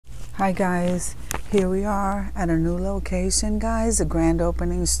Hi guys, here we are at a new location, guys, a grand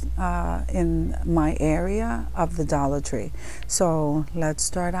opening in my area of the Dollar Tree. So let's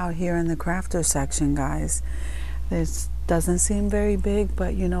start out here in the crafter section, guys. This doesn't seem very big,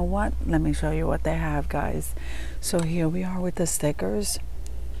 but you know what? Let me show you what they have, guys. So here we are with the stickers.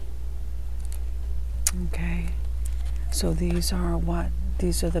 Okay, so these are what?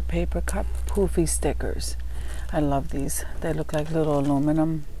 These are the paper cut poofy stickers. I love these. They look like little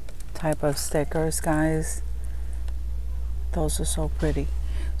aluminum type of stickers, guys. Those are so pretty.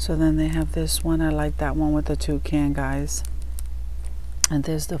 So then they have this one. I like that one with the toucan, guys. And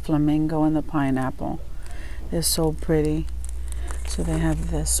there's the flamingo and the pineapple. They're so pretty. So they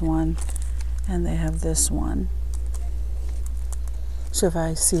have this one and they have this one. So if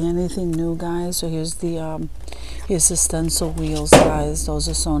I see anything new, guys, so here's the stencil wheels, guys. Those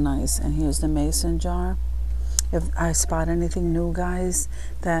are so nice. And here's the mason jar. If I spot anything new, guys,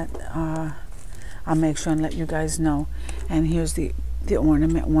 that I'll make sure and let you guys know. And here's the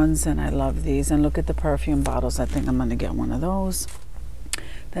ornament ones, and I love these. And look at the perfume bottles. I think I'm going to get one of those.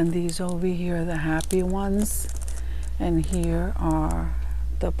 Then these over here are the happy ones. And here are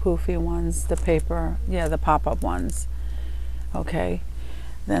the poofy ones, the paper, yeah, the pop-up ones. Okay.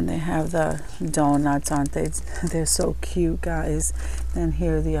 Then they have the donuts, aren't they? They're so cute, guys. Then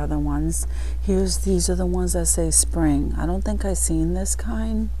here are the other ones. These are the ones that say spring. I don't think I've seen this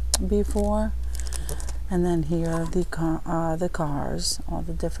kind before. And then here are the cars, all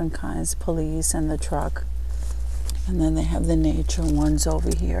the different kinds, police and the truck. And then they have the nature ones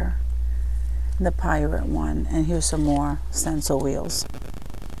over here, the pirate one. And here's some more stencil wheels.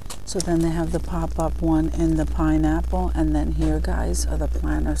 So then they have the pop-up one in the pineapple. And then here, guys, are the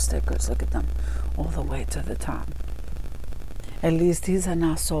planner stickers. Look at them all the way to the top. At least these are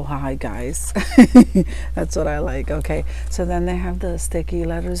not so high, guys. That's what I like. Okay, so then they have the sticky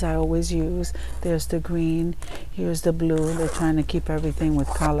letters I always use. There's the green. Here's the blue. They're trying to keep everything with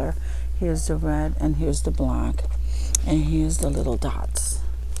color. Here's the red, and here's the black. And here's the little dots,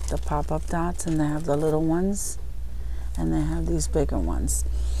 the pop-up dots. And they have the little ones, and they have these bigger ones.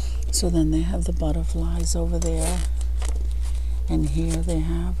 So then they have the butterflies over there. And here they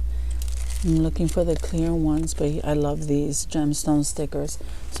have, I'm looking for the clear ones, but I love these gemstone stickers.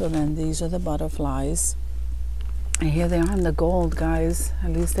 So then these are the butterflies. And here they are in the gold, guys.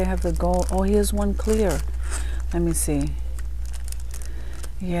 At least they have the gold. Oh, here's one clear. Let me see.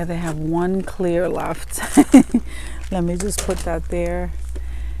 Yeah, they have one clear left. Let me just put that there.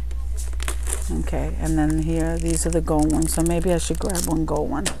 Okay, and then here, these are the gold ones. So maybe I should grab one gold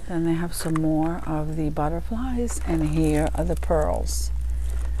one. Then they have some more of the butterflies, and here are the pearls.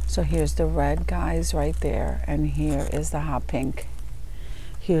 So here's the red, guys, right there, and here is the hot pink.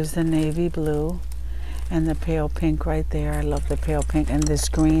 Here's the navy blue and the pale pink right there. I love the pale pink. And this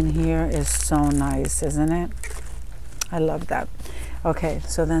green here is so nice, isn't it? I love that. Okay,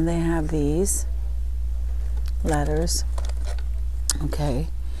 so then they have these letters. Okay.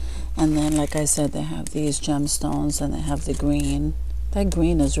 And then, like I said, they have these gemstones, and they have the green. That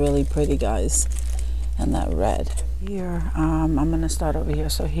green is really pretty, guys. And that red. Here, I'm going to start over here.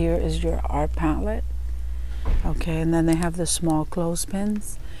 So here is your art palette. Okay, and then they have the small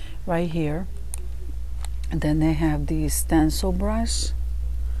clothespins right here. And then they have the stencil brush.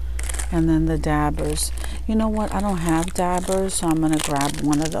 And then the dabbers. You know what? I don't have dabbers, so I'm going to grab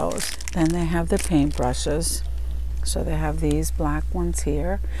one of those. Then they have the paint brushes. So they have these black ones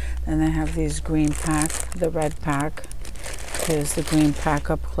here. Then they have these green pack, the red pack. Here's the green pack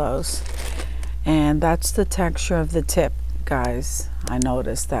up close. And that's the texture of the tip, guys. I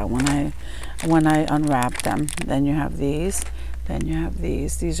noticed that when I unwrap them. Then you have these. Then you have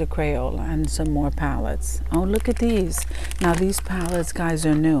these. These are Crayola and some more palettes. Oh, look at these. Now these palettes, guys,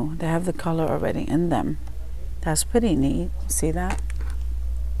 are new. They have the color already in them. That's pretty neat. See that?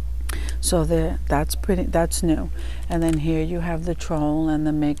 So that's new. And then here you have the troll and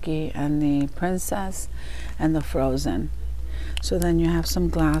the Mickey and the princess and the Frozen. So then you have some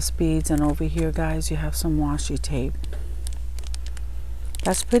glass beads, and over here, guys, you have some washi tape.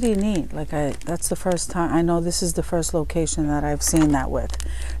 That's pretty neat. That's the first time. I know this is the first location that I've seen that with.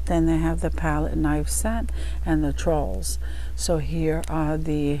 Then they have the palette knife set and the trolls. So here are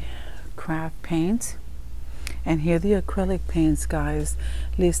the craft paints. And here the acrylic paints, guys.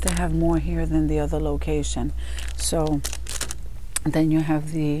 At least they have more here than the other location. So then you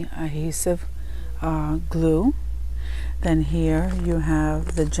have the adhesive glue. Then here you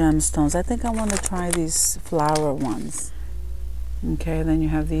have the gemstones. I think I want to try these flower ones. Okay, then you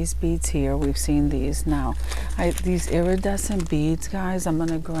have these beads here. We've seen these. Now, these iridescent beads, guys, I'm going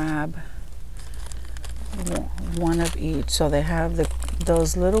to grab one of each. So they have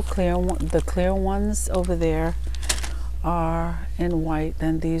those little the clear ones over there are in white.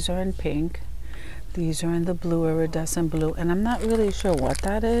 Then these are in pink. These are in the blue, iridescent blue. And I'm not really sure what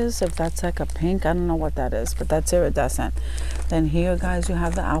that is. If that's like a pink, I don't know what that is, but that's iridescent. Then here, guys, you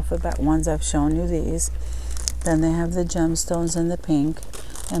have the alphabet ones. I've shown you these. Then they have the gemstones in the pink.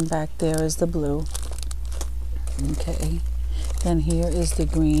 And back there is the blue. Okay. Then here is the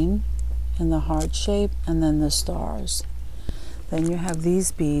green in the heart shape, and then the stars. Then you have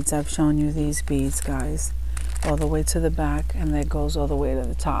these beads. I've shown you these beads, guys, all the way to the back, and that goes all the way to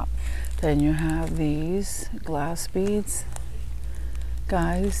the top. Then you have these glass beads,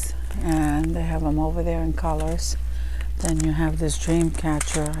 guys, and they have them over there in colors. Then you have this dream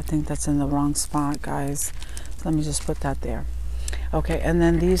catcher. I think that's in the wrong spot, guys. Let me just put that there. Okay, and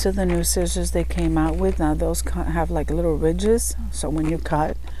then these are the new scissors they came out with. Now those have like little ridges, so when you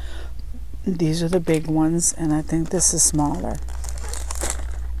cut, these are the big ones, and I think this is smaller.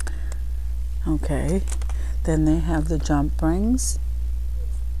 Okay, then they have the jump rings.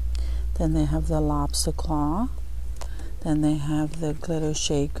 Then they have the lobster claw. Then they have the glitter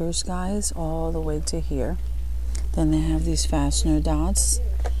shakers, guys, all the way to here. Then they have these fastener dots.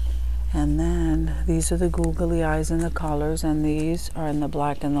 And then these are the googly eyes in the colors, and these are in the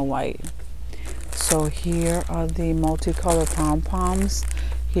black and the white. So here are the multicolor pom-poms.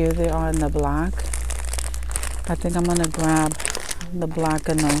 Here they are in the black. I think I'm gonna grab the black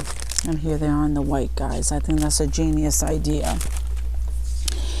and here they are in the white, guys. I think that's a genius idea.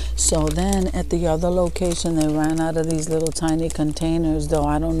 So then at the other location, they ran out of these little tiny containers, though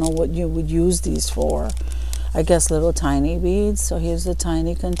I don't know what you would use these for. I guess little tiny beads. So here's the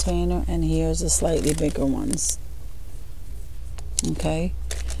tiny container, and here's the slightly bigger ones. Okay.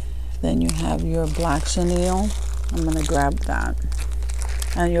 Then you have your black chenille. I'm going to grab that.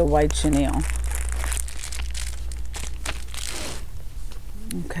 And your white chenille.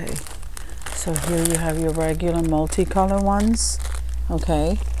 Okay. So here you have your regular multicolor ones.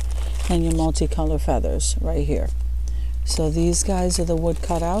 Okay. And your multicolor feathers right here. So these guys are the wood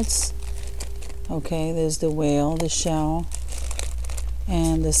cutouts. Okay, there's the whale, the shell,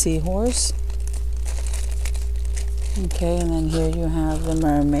 and the seahorse. Okay, and then here you have the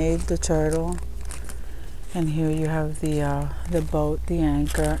mermaid, the turtle, and here you have the boat, the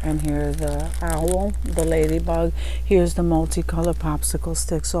anchor, and here the owl, the ladybug. Here's the multicolor popsicle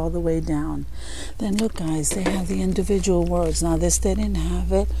sticks all the way down. Then look, guys, they have the individual words. Now this, they didn't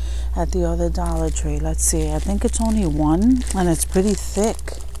have it at the other Dollar Tree. Let's see, I think it's only one, and it's pretty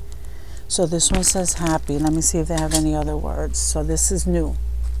thick. So this one says happy. Let me see if they have any other words. So this is new.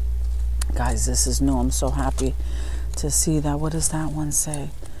 Guys, this is new. I'm so happy to see that. What does that one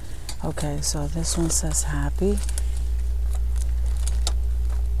say? Okay, so this one says happy.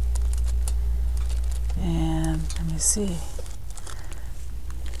 And let me see.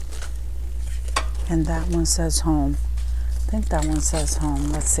 And that one says home. I think that one says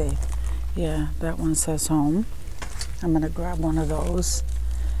home. Let's see. Yeah, that one says home. I'm going to grab one of those.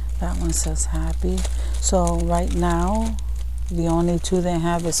 That one says happy. So right now, the only two they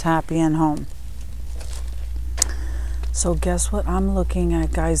have is happy and home. So guess what I'm looking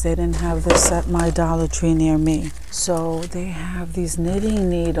at, guys? They didn't have this at my Dollar Tree near me. So they have these knitting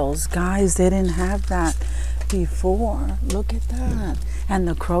needles. Guys, they didn't have that before. Look at that. And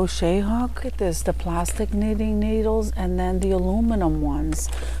the crochet hook. Look at this, the plastic knitting needles, and then the aluminum ones.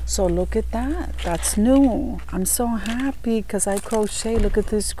 So look at that. That's new. I'm so happy because I crochet. Look at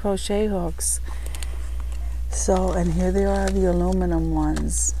these crochet hooks. So, and here they are, the aluminum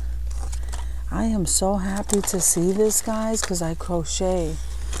ones. I am so happy to see this, guys, because I crochet.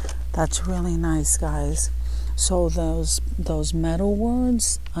 That's really nice, guys. So those metal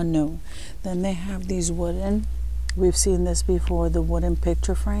words are new. Then they have these wooden, we've seen this before, the wooden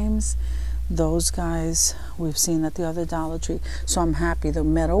picture frames. Those guys we've seen at the other Dollar Tree. So I'm happy. The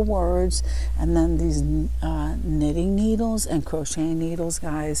metal words and then these knitting needles and crochet needles,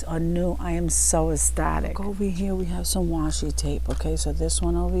 guys, are new. I am so ecstatic. Over here we have some washi tape. Okay, so this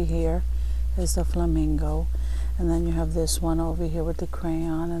one over here is the flamingo. And then you have this one over here with the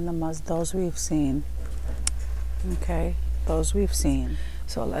crayon and the those we've seen. Okay, those we've seen.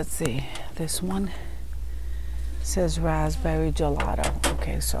 So let's see. This one says raspberry gelato.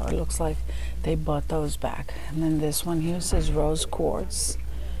 Okay, so it looks like they bought those back. And then this one here says rose quartz.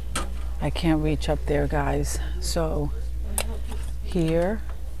 I can't reach up there, guys. So here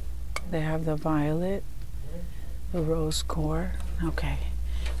they have the violet, the rose quartz. Okay,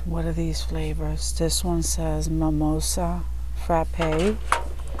 what are these flavors? This one says mimosa frappe.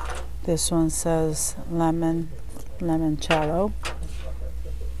 This one says limoncello.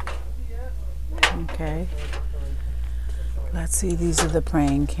 Okay. Let's see, these are the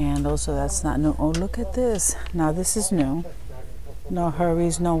praying candles, so that's not new. Oh, look at this. Now this is new. No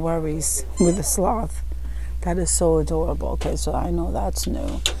hurries, no worries with the sloth. That is so adorable. Okay, so I know that's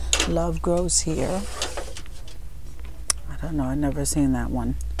new. Love grows here. I don't know, I've never seen that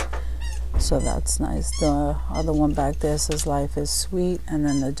one. So that's nice. The other one back there says life is sweet, and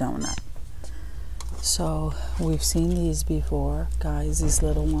then the donut. So we've seen these before, guys, these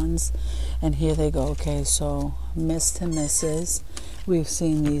little ones. And here they go. Okay, so Miss to Mrs. We've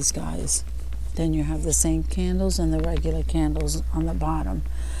seen these guys. Then you have the saint candles and the regular candles on the bottom.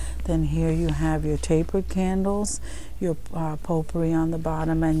 Then here you have your tapered candles, your potpourri on the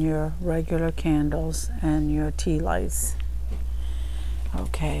bottom, and your regular candles and your tea lights.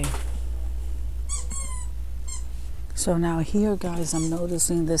 Okay. So now here, guys, I'm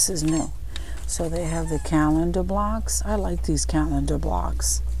noticing this is new. So they have the calendar blocks. I like these calendar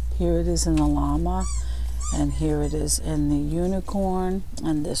blocks. Here it is in the llama, and here it is in the unicorn,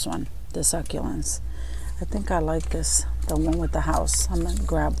 and this one, the succulents. I think I like this, the one with the house. I'm gonna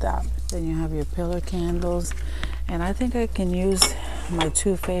grab that. Then you have your pillar candles, and I think I can use my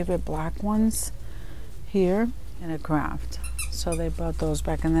two favorite black ones here in a craft. So they brought those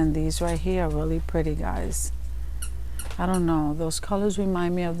back, and then these right here are really pretty, guys. I don't know, those colors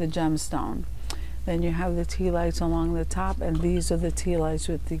remind me of the gemstone. Then you have the tea lights along the top, and these are the tea lights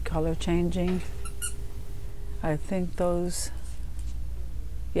with the color changing. I think those,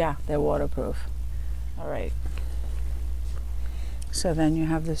 yeah, they're waterproof. All right. So then you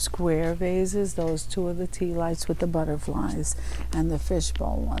have the square vases. Those two are the tea lights with the butterflies, and the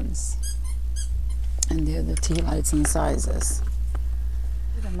fishbowl ones. And they're the tea lights in sizes.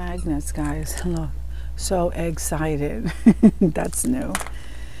 The magnets, guys, look. So excited. That's new.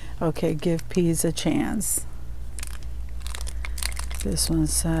 Okay, give peas a chance. This one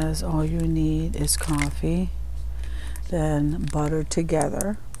says all you need is coffee, then butter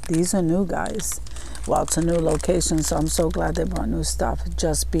together. These are new, guys. Well, it's a new location, so I'm so glad they brought new stuff.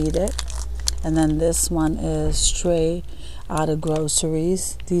 Just beat it. And then this one is straight out of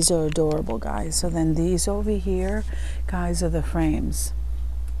groceries. These are adorable, guys. So then these over here, guys, are the frames.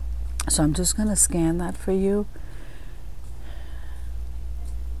 So I'm just gonna scan that for you.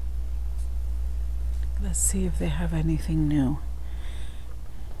 Let's see if they have anything new.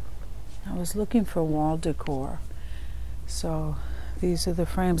 I was looking for wall decor. So these are the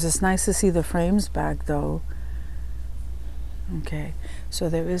frames. It's nice to see the frames back though. Okay, so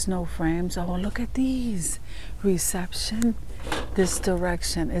there is no frames. Oh, look at these. Reception, this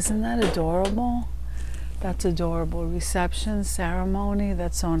direction. Isn't that adorable? That's adorable. Reception, ceremony,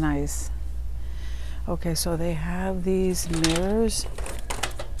 that's so nice. Okay, so they have these mirrors.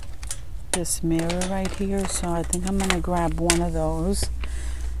 This mirror right here, so I think I'm gonna grab one of those,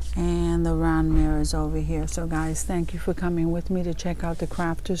 and the round mirrors over here. So guys, thank you for coming with me to check out the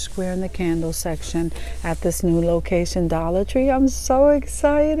Crafter's Square and the candle section at this new location, Dollar Tree. I'm so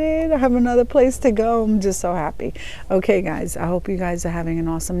excited. I have another place to go. I'm just so happy. Okay guys, I hope you guys are having an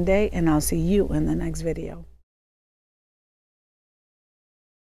awesome day, and I'll see you in the next video.